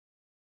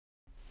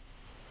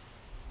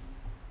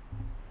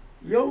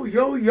Yo,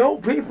 yo, yo,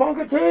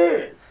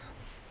 P-Funkadelic.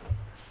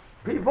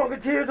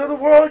 P-Funkadelic of the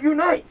world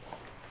unite.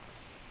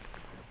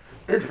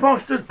 It's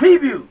Funkster'S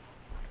Pview.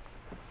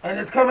 And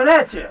it's coming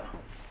at you.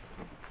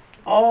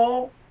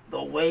 All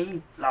the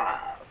way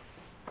live.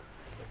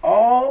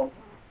 All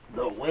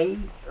the way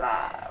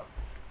live.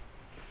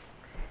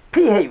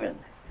 P-Haven.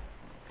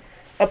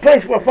 A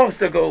place where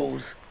Funkster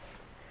goes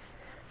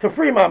to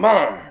free my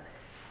mind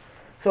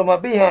so my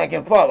behind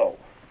can follow.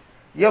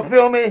 You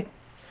feel me?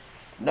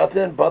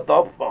 Nothing but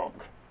the funk.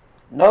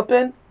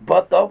 Nothing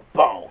but the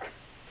funk.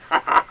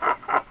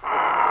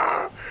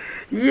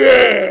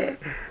 Yeah,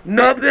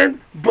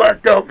 nothing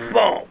but the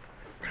funk.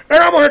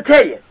 And I'm going to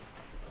tell you,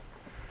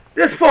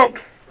 this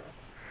funk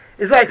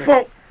is like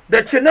funk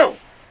that you know.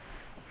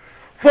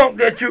 Funk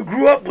that you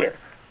grew up with.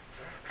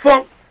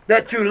 Funk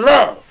that you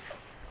love.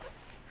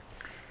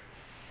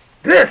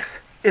 This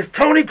is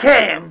Tony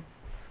Camm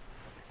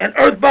and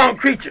Earthbound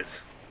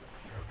Creatures.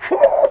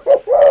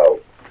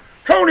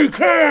 Tony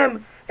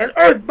Camm and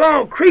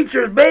Earthbound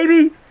Creatures,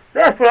 baby.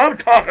 That's what I'm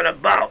talking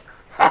about.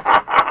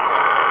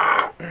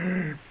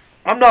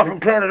 I'm not from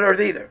planet Earth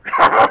either.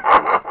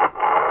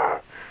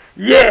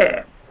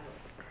 Yeah.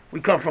 We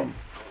come from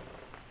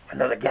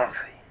another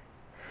galaxy.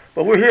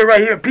 But we're here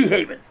right here in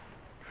P-Haven.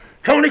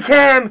 Tony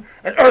Camm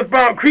and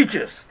Earthbound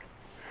Creatures.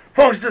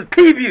 Funkster'S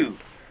Pview.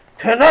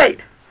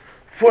 Tonight.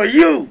 For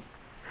you.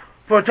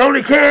 For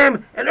Tony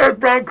Camm and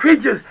Earthbound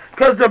Creatures.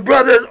 Because the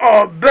brothers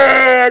are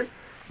bad.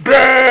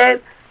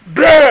 Bad.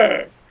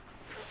 Bad.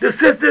 The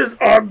sisters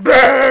are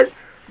bad.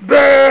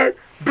 Bad.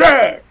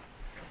 Bad.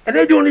 And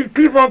they doing these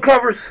P-Funk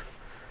covers.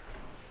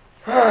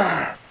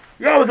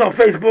 Y'all was on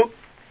Facebook.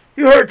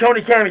 You heard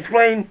Tony Camm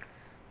explain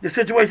the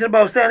situation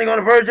about standing on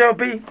the verge,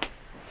 LP.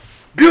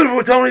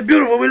 Beautiful, Tony,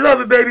 beautiful. We love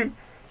it, baby.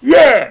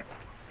 Yeah.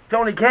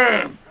 Tony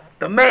Camm,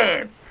 the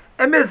man.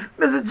 And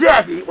Mrs.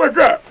 Jackie, what's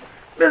up?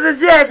 Mrs.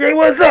 Jackie,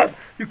 what's up?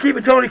 You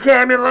keeping Tony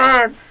Camm in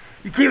line.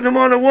 You keeping him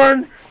on the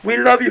one. We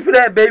love you for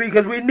that, baby,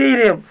 because we need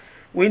him.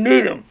 We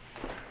need him.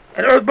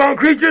 And Earthbound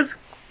Creatures,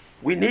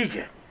 we need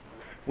you.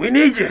 We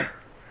need you.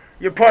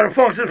 You're part of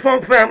Funkster's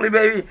Funk family,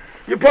 baby.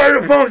 You're part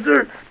of the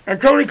Funkster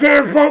and Tony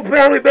Camm's Funk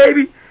family,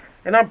 baby.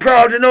 And I'm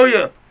proud to know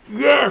you.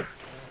 Yes.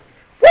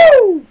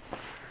 Woo!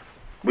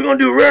 We're going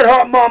to do Red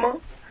Hot Mama.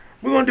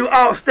 We're going to do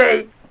I'll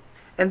Stay.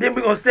 And then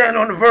we're going to stand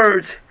on the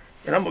verge.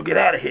 And I'm going to get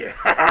out of here.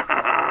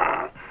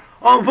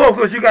 On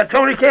vocals, you got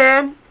Tony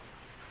Camm,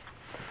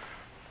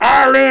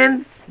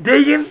 Eileen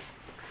Deegan,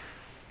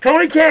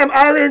 Tony Camm,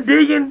 Eileen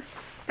Deegan,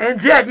 and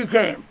Jackie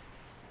Camm.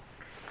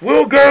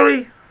 Will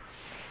Gurley,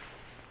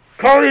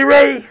 Carly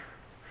Ray,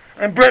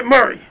 and Brett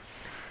Murray.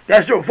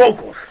 That's your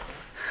vocals.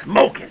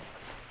 Smoking.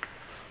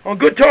 On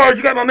guitars,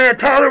 you got my man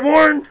Tyler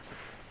Warren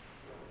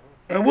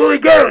and Willie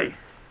Gurley.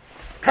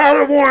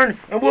 Tyler Warren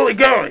and Willie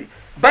Gurley.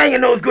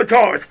 Banging those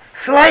guitars.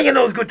 Slanging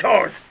those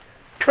guitars.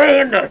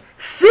 Playing the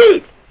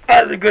shit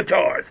out of the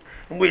guitars.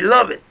 And we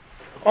love it.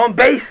 On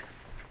bass,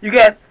 you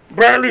got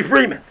Bradley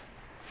Freeman.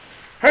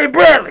 Hey,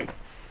 Bradley.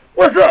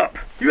 What's up?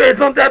 You ready to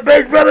thump that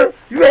bass, brother?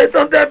 You ready to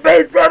thump that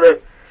bass, brother?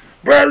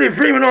 Bradley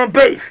Freeman on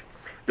bass.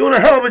 Doing a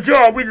hell of a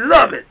job. We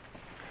love it.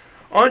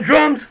 On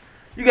drums,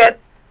 you got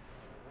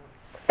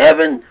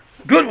Evan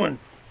Goodwin.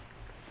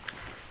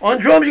 On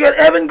drums, you got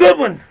Evan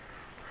Goodwin.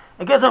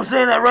 I guess I'm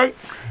saying that right.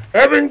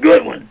 Evan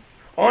Goodwin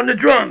on the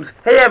drums.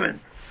 Hey, Evan.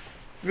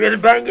 You ready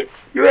to bang it?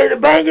 You ready to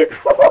bang it?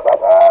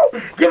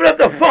 Give it up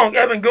the funk,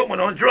 Evan Goodwin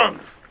on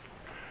drums.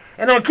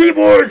 And on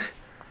keyboards,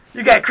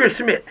 you got Chris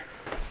Schmidt.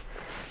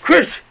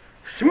 Chris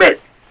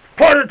Schmidt,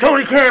 part of the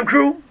Tony Camm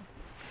crew.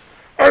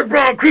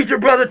 Earthbound Creature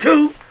brother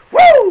too.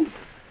 Woo!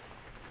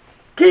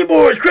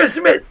 Keyboards, Chris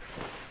Schmidt.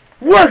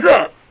 What's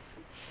up?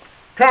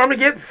 Time to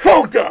get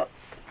funked up.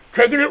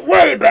 Taking it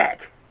way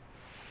back.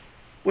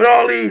 With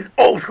all these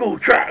old school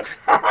tracks.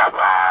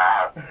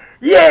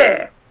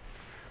 Yeah.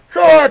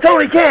 So,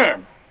 Tony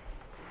Camm.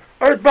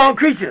 Earthbound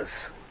Creatures.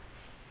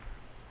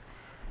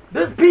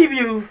 This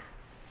Pview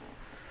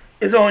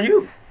is on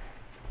you.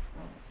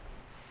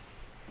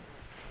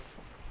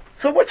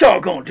 So what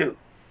y'all gonna do?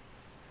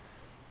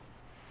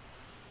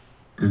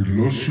 A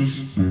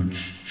luscious bitch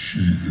she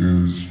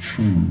is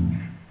true,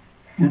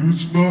 but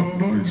it's not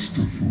nice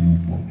to fool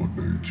Mama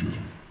Nature.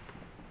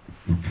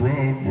 The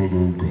proud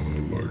mother of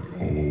God, like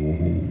all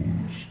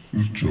hoes,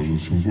 is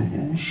jealous of her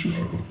own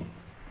shadow.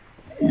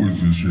 Who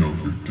is this young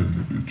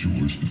dictator bitch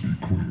who wishes to be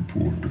queen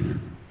poor day?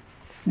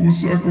 Who will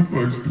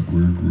sacrifice the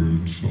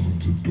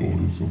great-grandsons and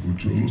daughters of a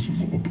jealous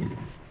mother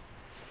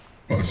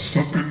by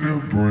sucking their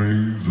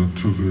brains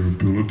until their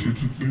ability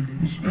to think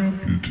was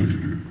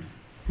amputated,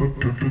 by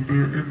pimping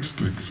their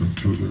instincts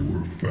until they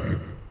were fat,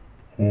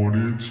 horny,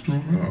 and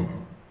strung out,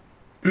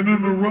 in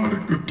an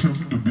erotic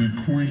attempt to be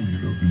queen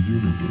of the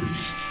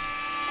universe.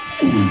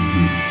 Who is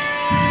this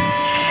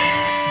bitch?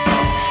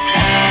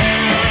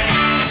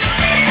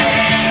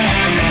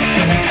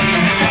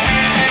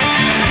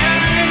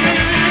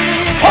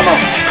 Come on,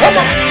 come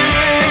on.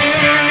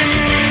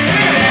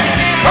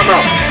 Come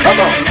on, come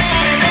on.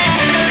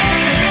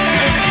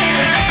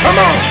 Come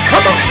on,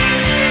 come on.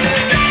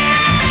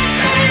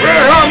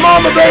 Red Hot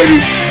Mama, baby.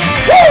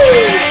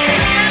 Woo!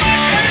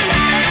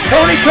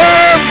 Tony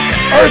Camm,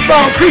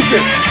 Earthbound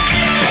Creatures,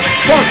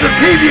 sponsored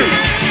Pview.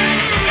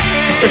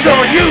 It's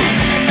on you,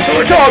 so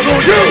it's all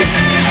gonna do.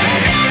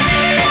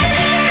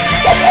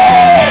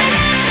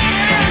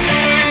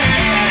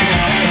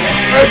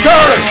 Hey,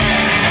 Charlie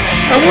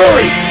and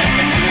Willie,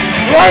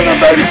 slang them,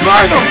 baby,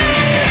 slang them.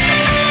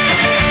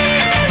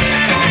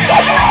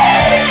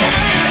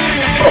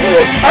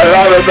 I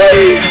love it,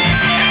 baby.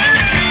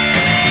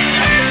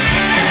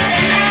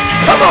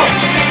 Come on.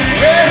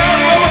 Hey,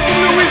 I'm over from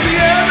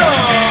Louisiana,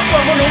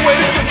 I'm on the way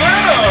to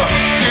Savannah.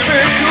 She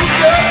been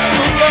cooped up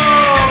too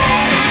long.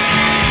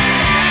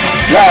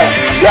 Yeah,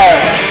 yeah.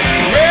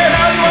 Red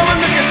hot mama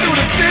looking through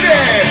the city,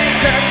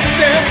 taxi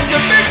dancers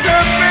and big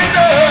time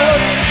spenders.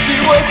 She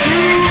was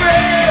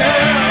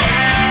grooving.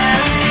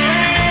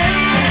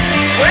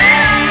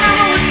 Well,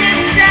 mama was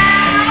getting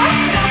down,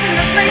 scoping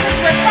the places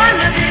where fun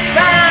to be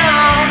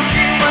found.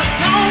 She was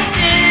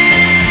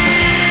smoking.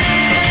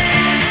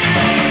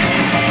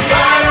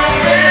 Right on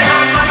red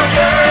hot mama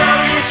girl,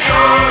 you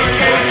sure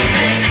good to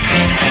me.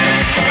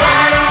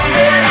 Right on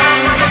red hot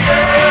mama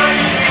girl,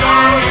 you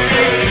sure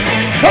good to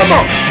me. Come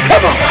on,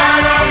 come on.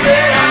 Right on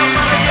red hot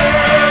mama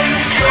girl, you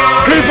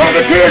sure. Keep on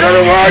the kids of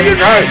the world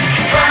unite.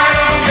 Right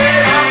on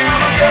red hot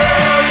mama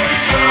girl, you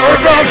sure.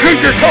 Earthbound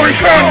Creatures, Tony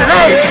Camm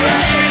tonight.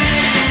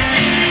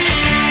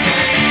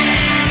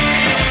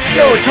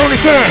 Yo, it's Tony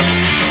Camm,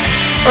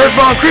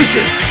 Earthbound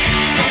Creatures.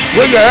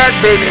 Where you at,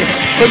 baby?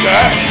 Where you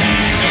at?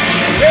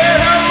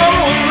 Red hot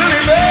mama was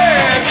really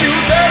bad. She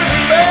was better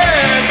than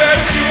bad,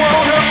 better she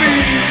wanna be.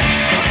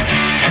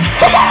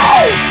 Come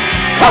on,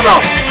 come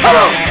on, come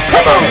on,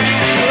 come on.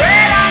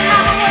 Red hot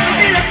mama was a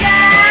bit of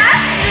gas,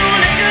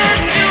 doing it good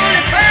and doing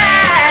it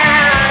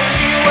fast.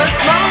 She was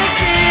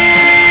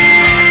smoking.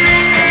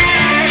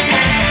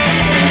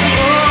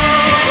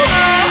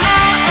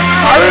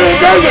 Eileen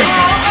Dagan,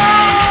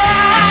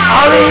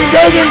 Eileen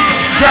Dagan,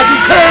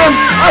 Jackie Camm,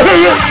 I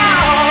hear you.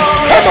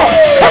 Come on,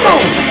 come on.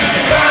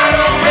 Right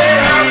on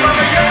red hot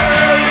mama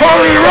girl,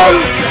 Carly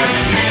Ray,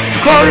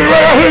 Carly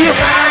Ray, I hear you.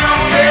 right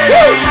on red Woo.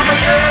 hot mama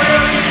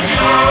girl, you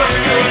sure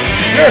good to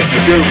me. Yes,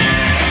 you do.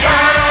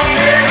 Right on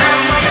red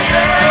hot mama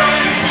girl,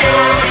 you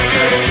sure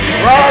good to me.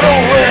 Ride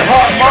on red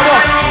hot, mama.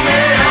 Right on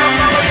red hot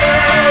mama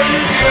girl,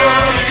 you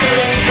sure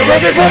good to me. You're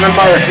ready for the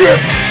mothership.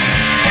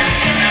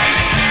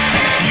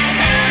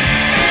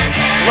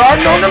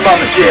 Riding on the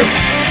mothership.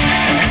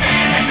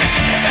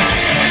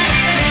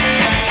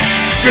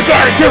 You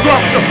gotta give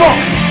up the funk.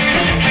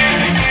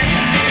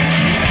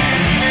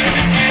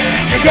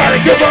 You gotta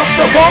give up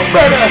the funk,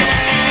 baby.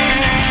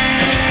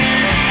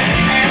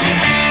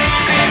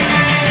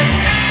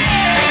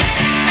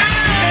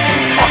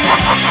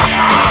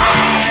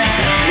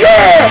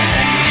 Yeah!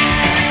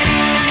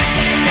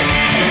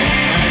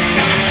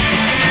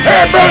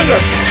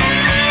 Headbanger!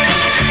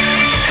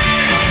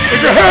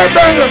 It's a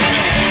headbanger!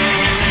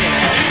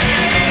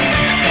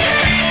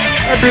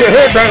 That'd be a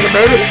headbanger,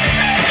 baby.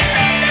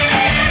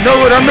 Know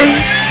what I mean?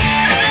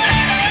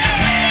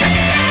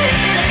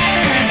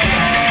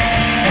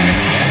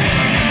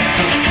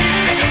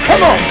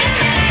 Come on!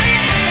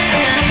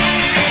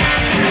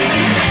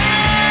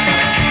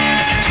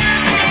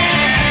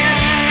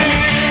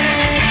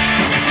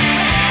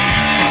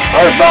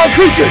 Earthbound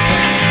Creatures!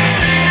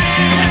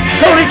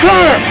 Tony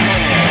Camm!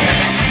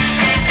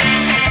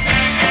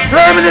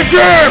 Slamming the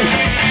jams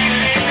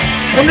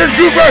from this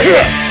group right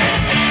here.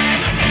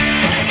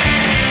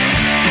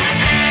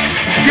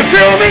 You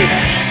feel me?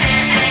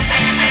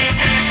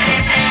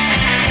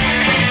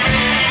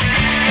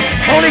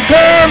 Tony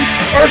Camm,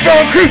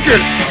 Earthbound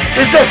Creatures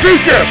is the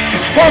feature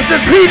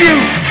sponsored Pview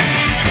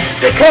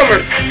that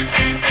covers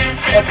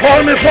a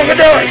Parliament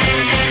Funkadelic.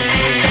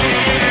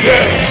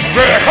 Yeah,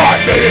 red hot,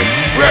 baby.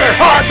 Red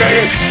hot,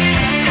 baby.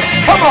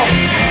 Come on.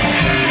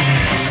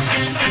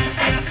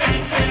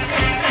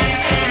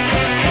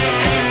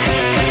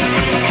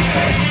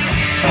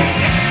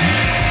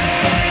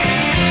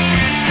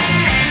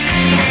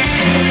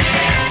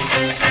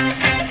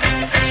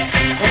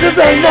 This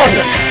ain't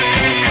nothing.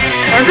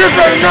 And this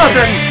ain't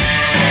nothing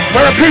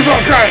but a people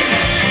train.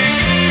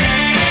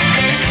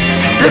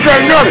 This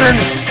ain't nothing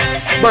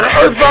but an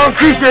Earthbound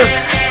Creatures,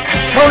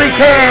 Tony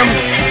Camm,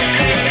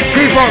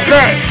 people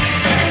train.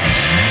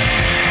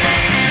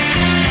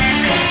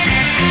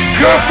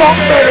 Pure funk,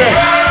 baby.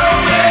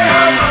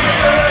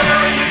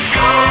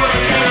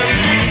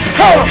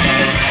 Come on.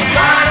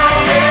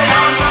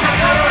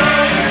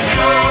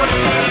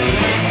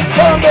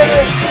 Come on,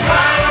 baby.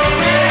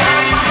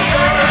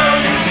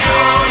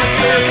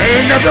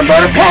 Ain't nothing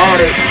but a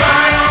party.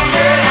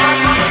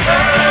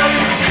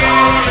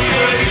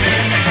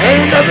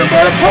 Ain't nothing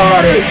but a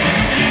party.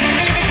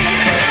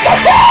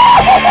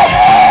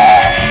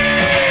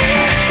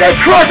 They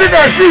crushing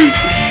that seat.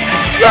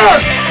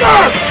 Yes,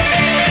 yes.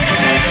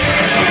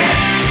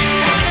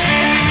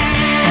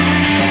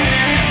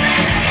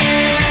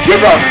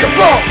 Give up the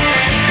funk.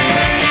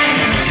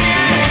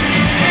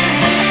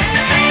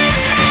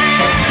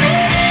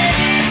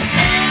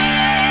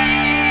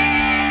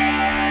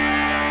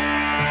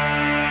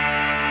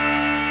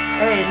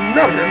 Ain't ain't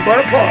nothing but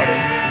a party.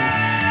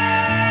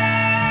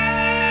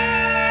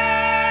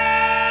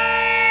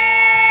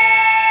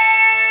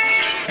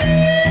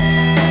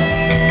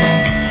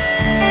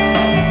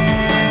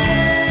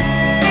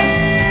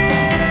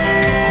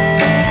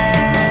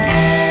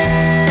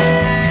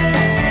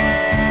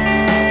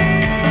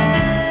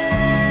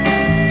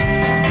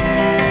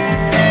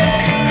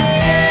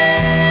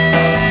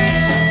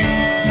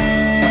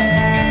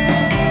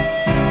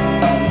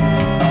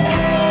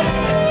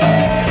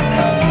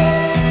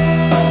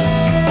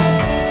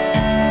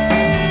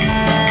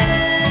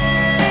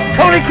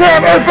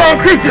 Camm, Earthbound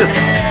creatures.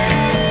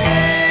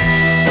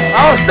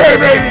 I'll stay,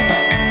 baby.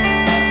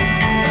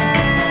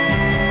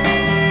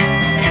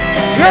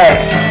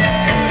 Yeah.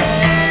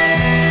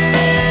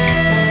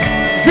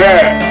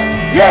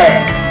 Yeah.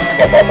 Yeah.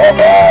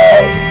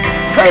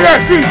 Play that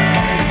sheet.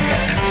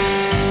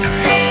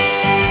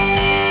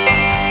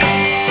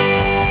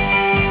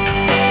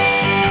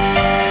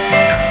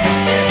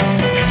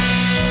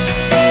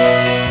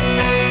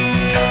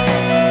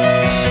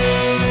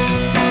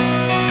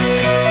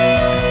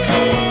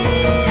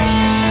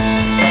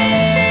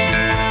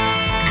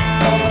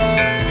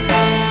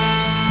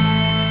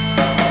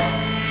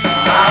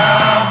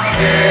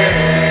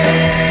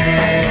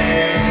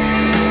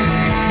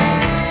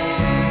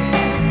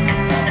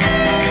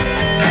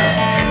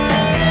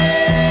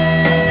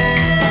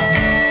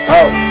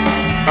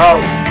 Oh,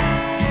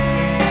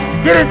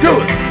 get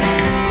into it.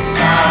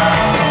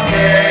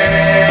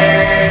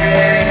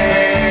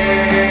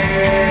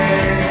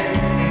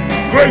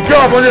 Great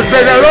job on this,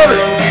 baby. I love it.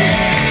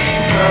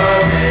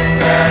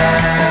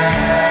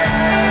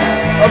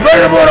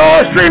 Available on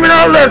all streaming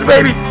outlets,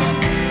 baby.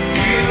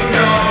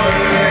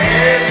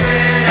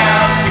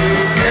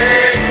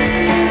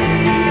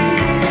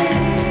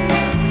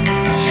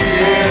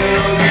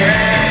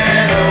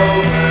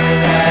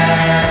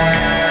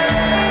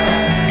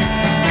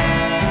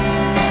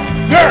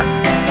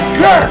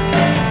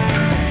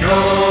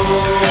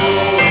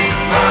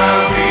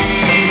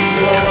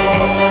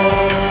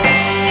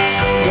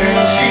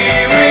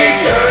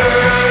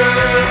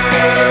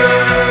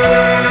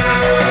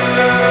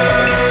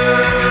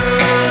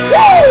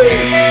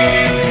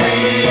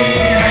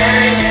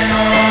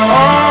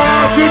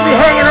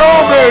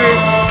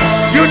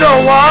 You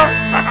know why?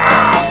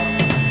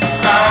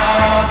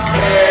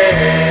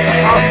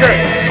 I'll stay.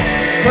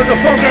 Cause the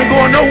funk ain't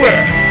going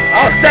nowhere.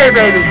 I'll stay,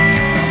 baby.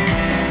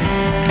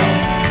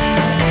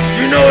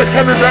 You know it's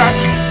coming back.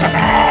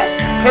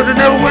 Cause it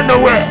never went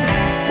nowhere.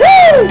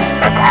 Woo!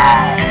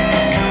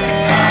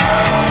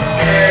 I'll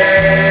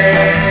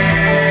stay.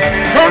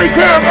 Tony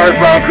Camm,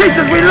 Earthbound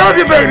creatures, we love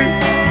you, baby.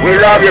 We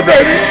love you,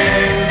 baby.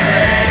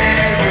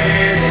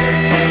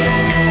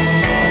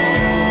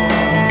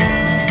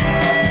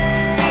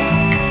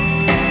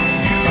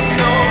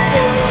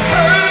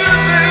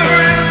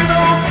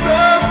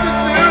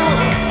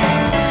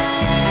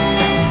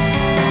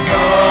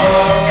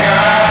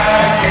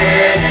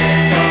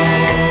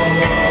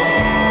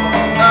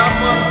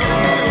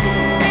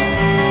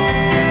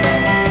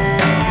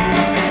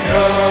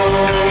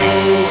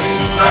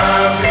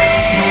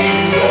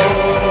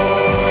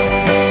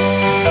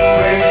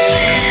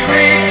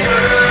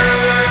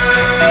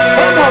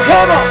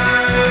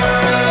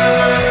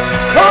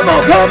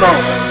 Come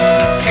on.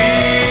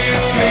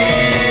 Keeps me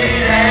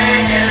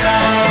hanging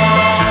on.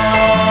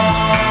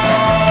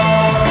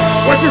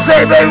 What you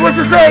say, baby? What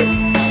you say?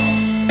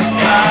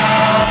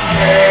 I'll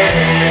stay.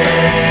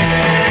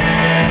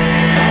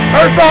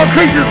 Earthbound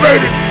creatures,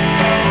 baby.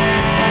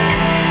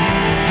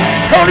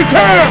 Tony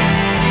Camm.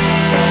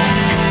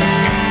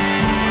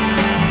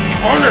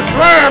 On the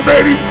slam,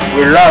 baby.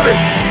 We love it.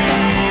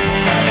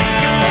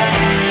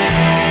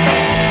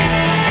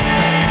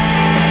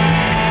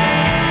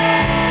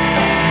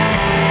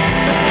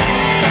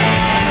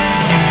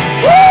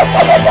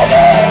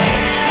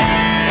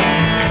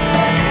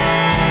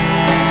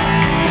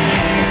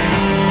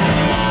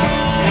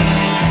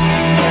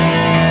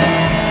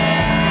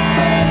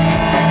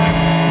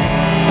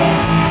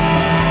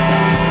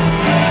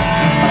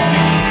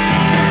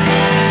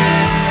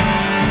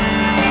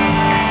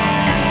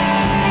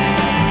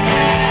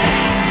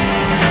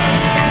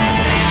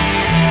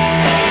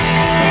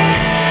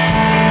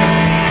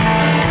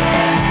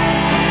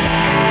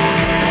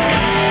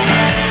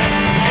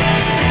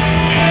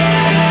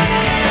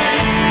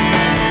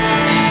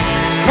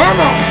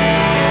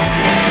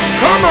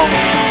 Come on.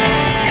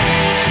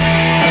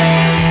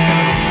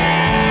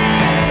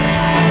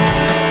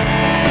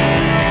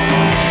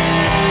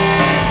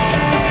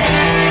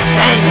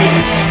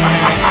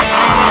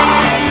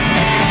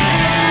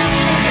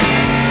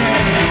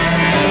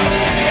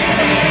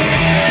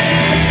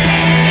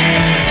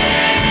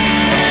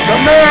 The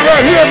man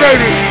right here,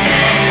 baby.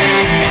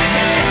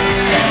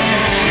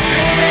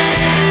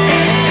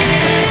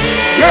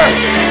 Yes.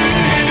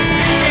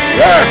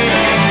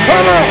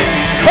 Come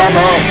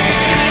on.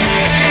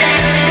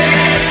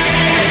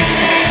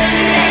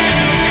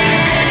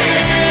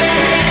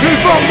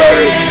 Keep on,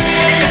 baby.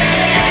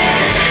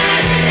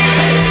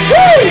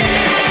 Woo!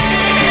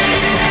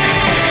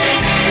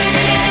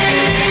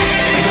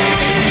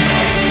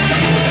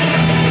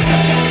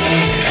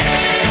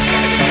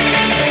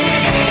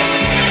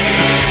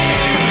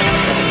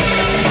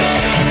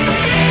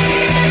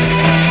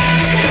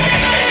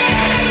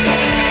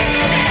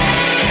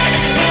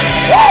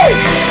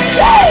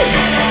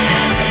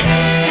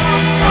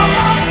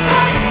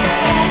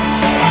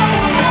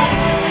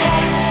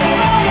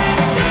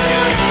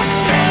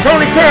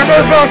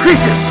 Earthbound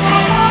creatures.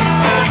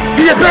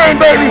 Do your thing,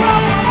 baby.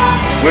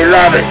 We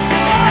love it.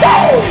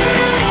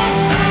 Woo!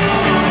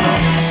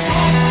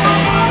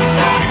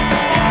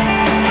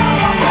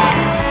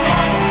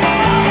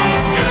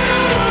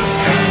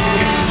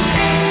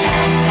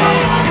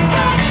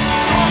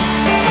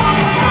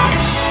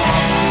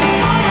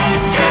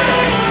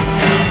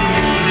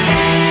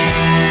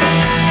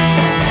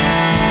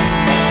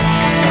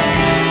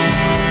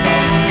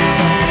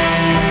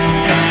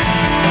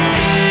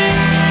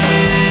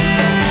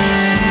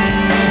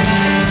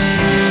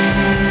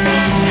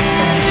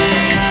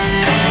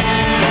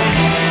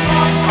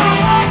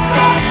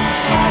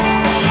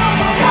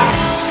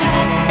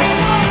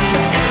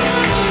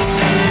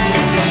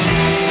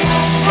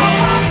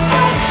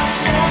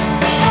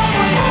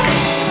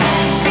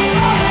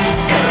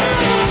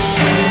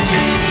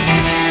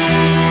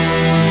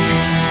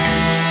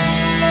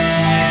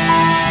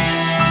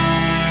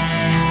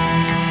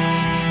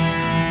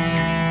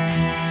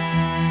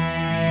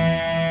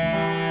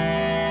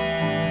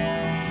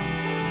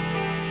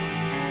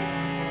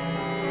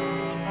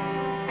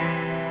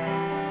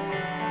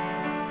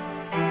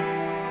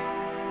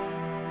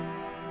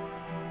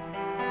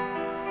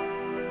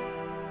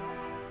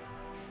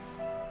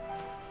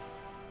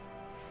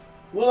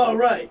 Well, all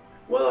right.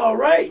 Well, all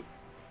right.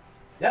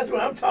 That's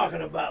what I'm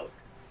talking about.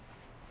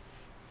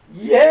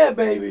 Yeah,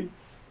 baby.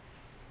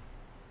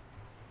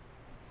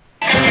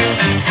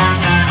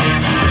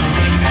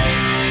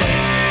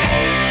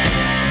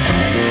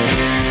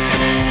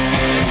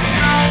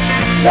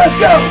 Let's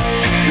go.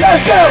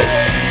 Let's go.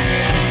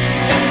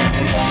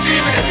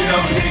 Even if you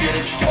don't dig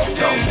it,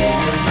 don't think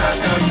it's not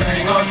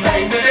nothing or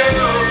thing to do.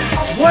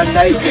 One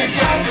nation. It's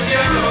just for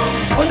you.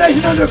 One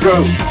nation under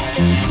crew.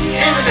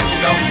 Even if you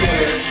don't get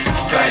it,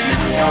 right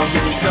now don't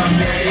be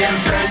someday and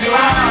turn you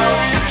out.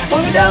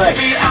 Funkadelic.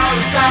 Be out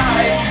of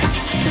sight.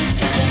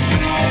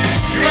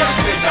 You gotta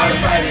sit down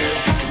and fight it.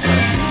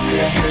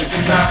 Music is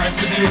designed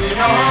to do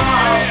no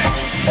harm.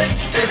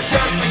 It's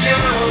just for you.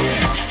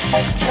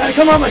 Gotta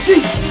come on my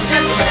seat. Just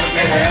a little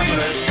bit of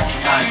effort.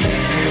 I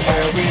think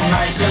where we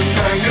might just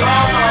turn you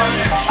on.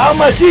 Out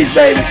my seats,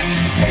 baby.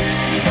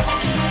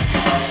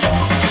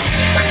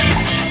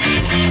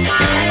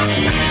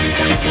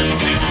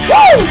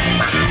 Woo!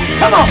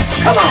 Come on,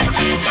 come on.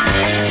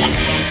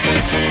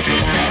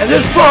 And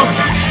this funk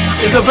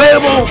is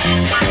available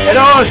at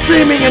all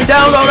streaming and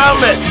download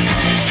outlets.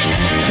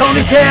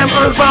 Tony Camm,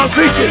 Earthbound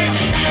Creatures.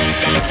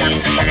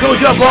 Go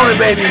jump on it,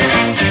 baby.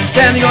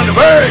 Standing on the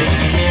verge.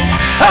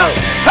 Ho,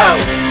 ho.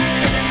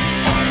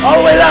 All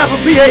the way live from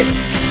Pview.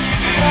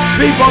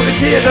 Three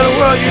funketeers of the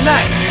world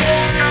unite.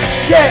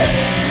 Yeah.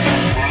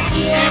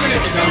 Even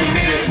if you don't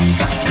need it,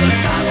 the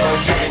time will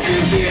change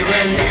is here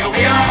and here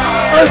we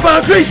are.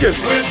 Earthbound Creatures.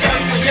 We're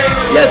just for you.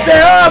 Yes, they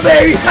are,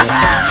 baby.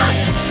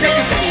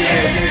 Stickers in your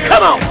head.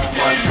 Come on.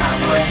 One time,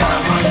 one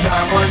time, one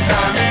time, one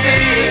time to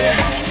see.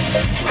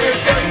 We're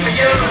just for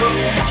you.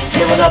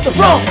 Giving up the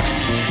phone.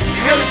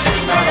 You really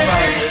should not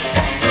fight it.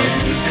 The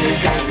music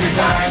is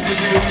designed to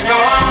do no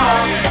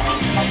harm.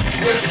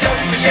 It's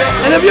just for you.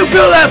 And if you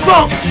feel that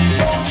funk,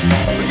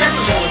 With just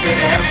a little bit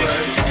of effort,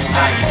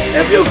 I can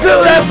if you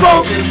feel that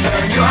funk, just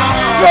turn you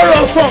on. throw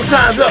those funk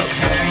signs up.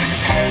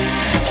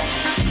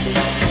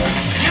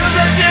 Use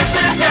a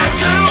distance and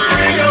to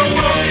bring a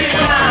funky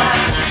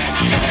line.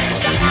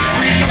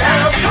 We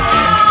have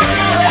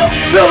come.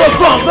 Feel the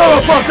funk, throw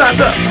those funk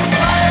signs up.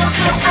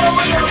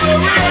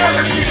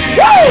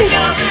 Woo!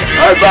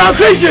 Earthbound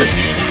Creatures.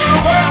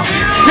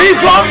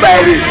 P-Funk,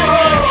 baby.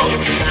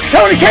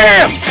 Tony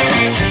Camm.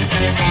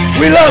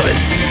 We love it.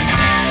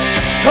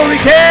 Tony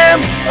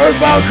Camm,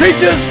 Earthbound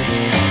Creatures,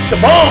 the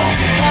bomb.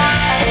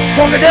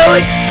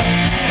 Funkadelic,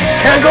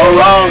 can't go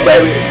wrong,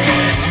 baby.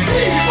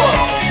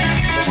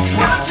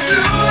 What you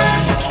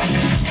doing?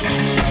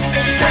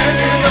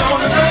 Standing on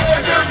the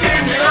verge of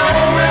getting it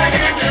on and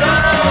getting it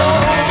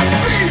on.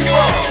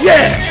 People,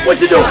 Yeah, what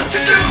you doing? what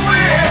you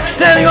doing?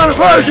 Standing on the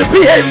verge of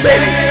Pview,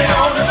 baby. Standing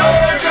on the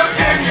verge of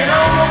getting it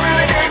on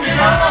and getting it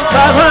on.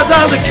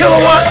 500,000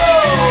 kilowatts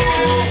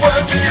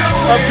What you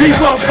doing? of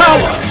P-Funk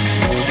power.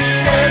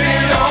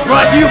 Standing on the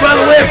Brought to you by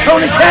the way of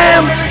Tony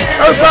Camm,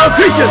 Earthbound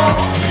Creatures.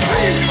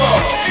 people.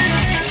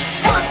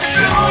 What you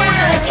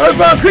doing?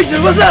 Earthbound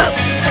Creatures, what's up?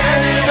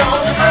 Standing on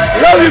the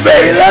verge. Love you,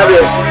 baby, love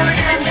you.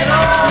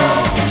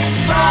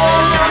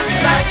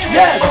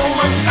 Yes,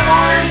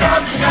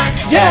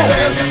 yes.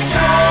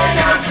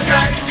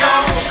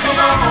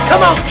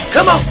 Come on,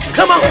 come on,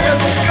 come on.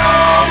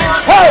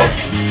 Ho!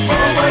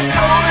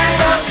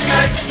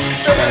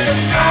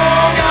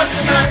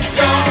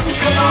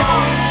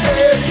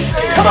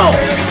 Come on,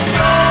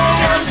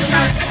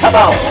 come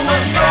on,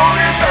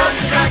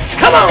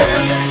 come on.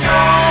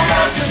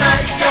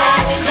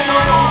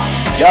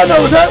 Y'all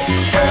know what's up.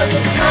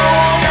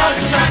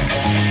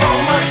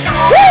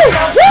 Woo,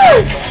 woo.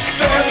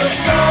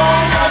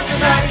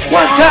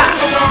 One time.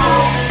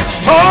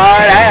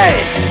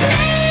 Party!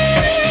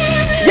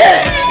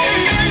 Yeah!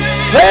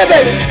 Play it,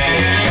 baby!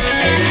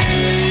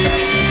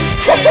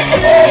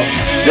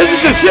 This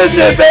is the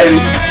shiznit, baby!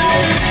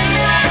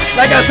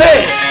 Like I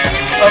said,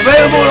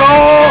 Available at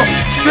all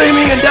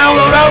streaming and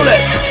download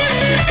outlets.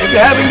 If you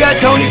haven't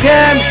got Tony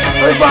Camm,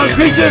 Earthbound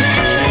Creatures,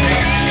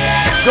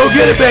 go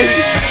get it,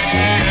 baby.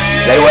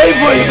 They wait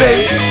for you,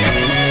 baby.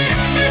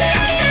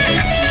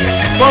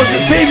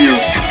 Funkster's Pview,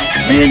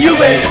 me and you,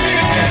 baby.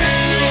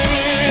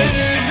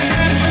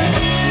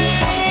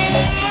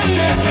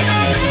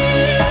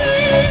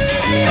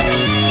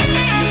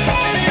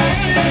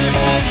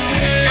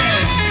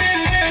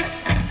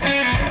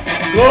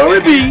 Glory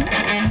be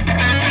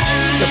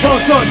the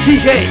Funk's on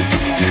TK,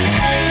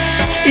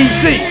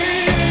 EC.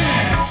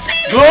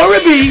 Glory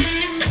be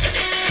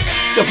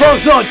the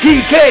Funk's on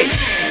TK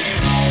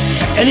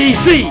and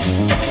EC.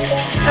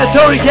 That's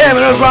Tony Camm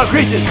and Earthbound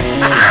Creatures.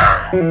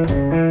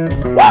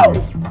 Whoa!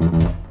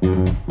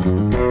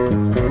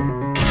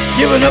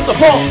 Giving up the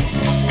funk.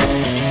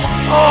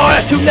 Oh,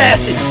 that's too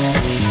nasty.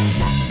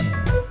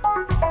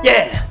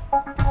 Yeah.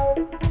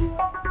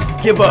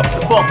 Give up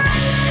the funk.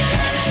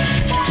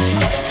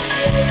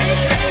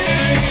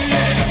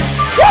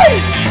 Woo!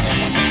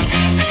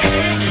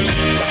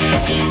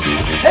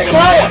 Take him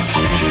higher.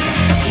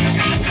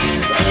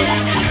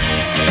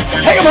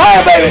 Take him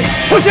higher, baby.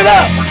 Push it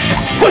up.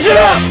 Push it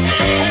up.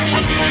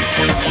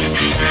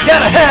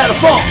 Gotta have the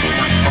funk.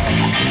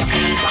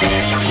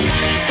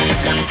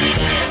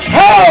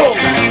 Ho!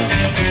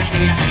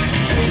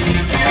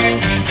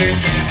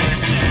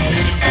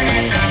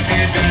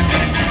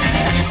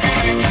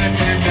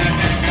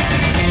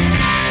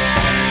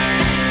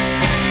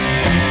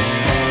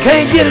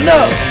 Can't get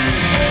enough.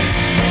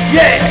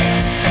 Yeah.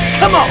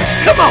 Come on,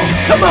 come on,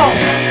 come on.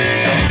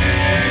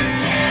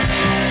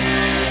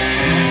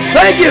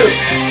 Thank you.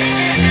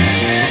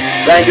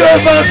 Thank you,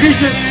 Earthbound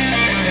Creatures.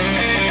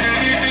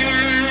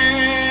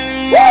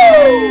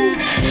 Woo!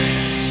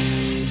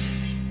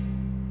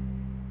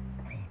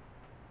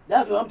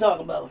 That's what I'm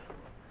talking about.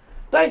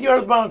 Thank you,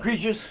 Earthbound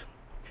Creatures.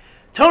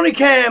 Tony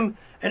Camm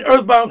and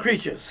Earthbound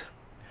Creatures.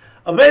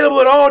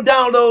 Available at all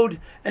download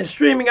and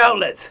streaming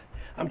outlets.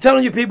 I'm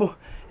telling you, people,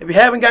 if you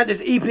haven't got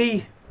this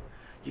EP,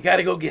 you got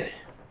to go get it.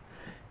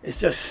 It's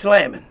just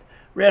slamming.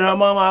 Red Heart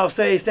Mama, I'll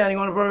stay standing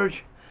on the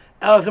verge.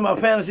 Alice in My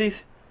Fantasies,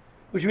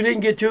 which we didn't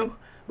get to.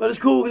 But it's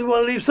cool because we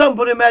want to leave something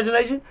for the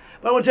imagination.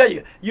 But I want to tell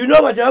you, you know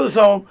about your other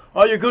song,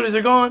 All Your Goodies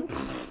Are Gone?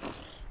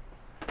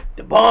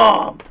 The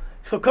bomb.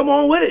 So come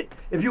on with it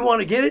if you want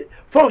to get it.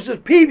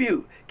 Funkster'S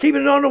Pview,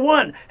 keeping it on the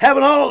one,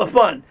 having all the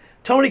fun.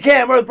 Tony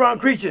Camm,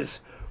 Earthbound Creatures.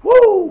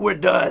 Woo, we're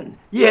done.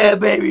 Yeah,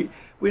 baby.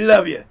 We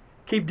love you.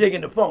 Keep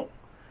digging the funk.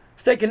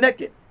 Stay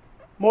connected.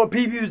 More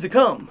Pviews to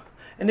come.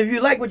 And if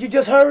you like what you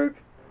just heard,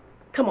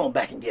 come on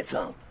back and get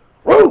some.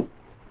 Woo!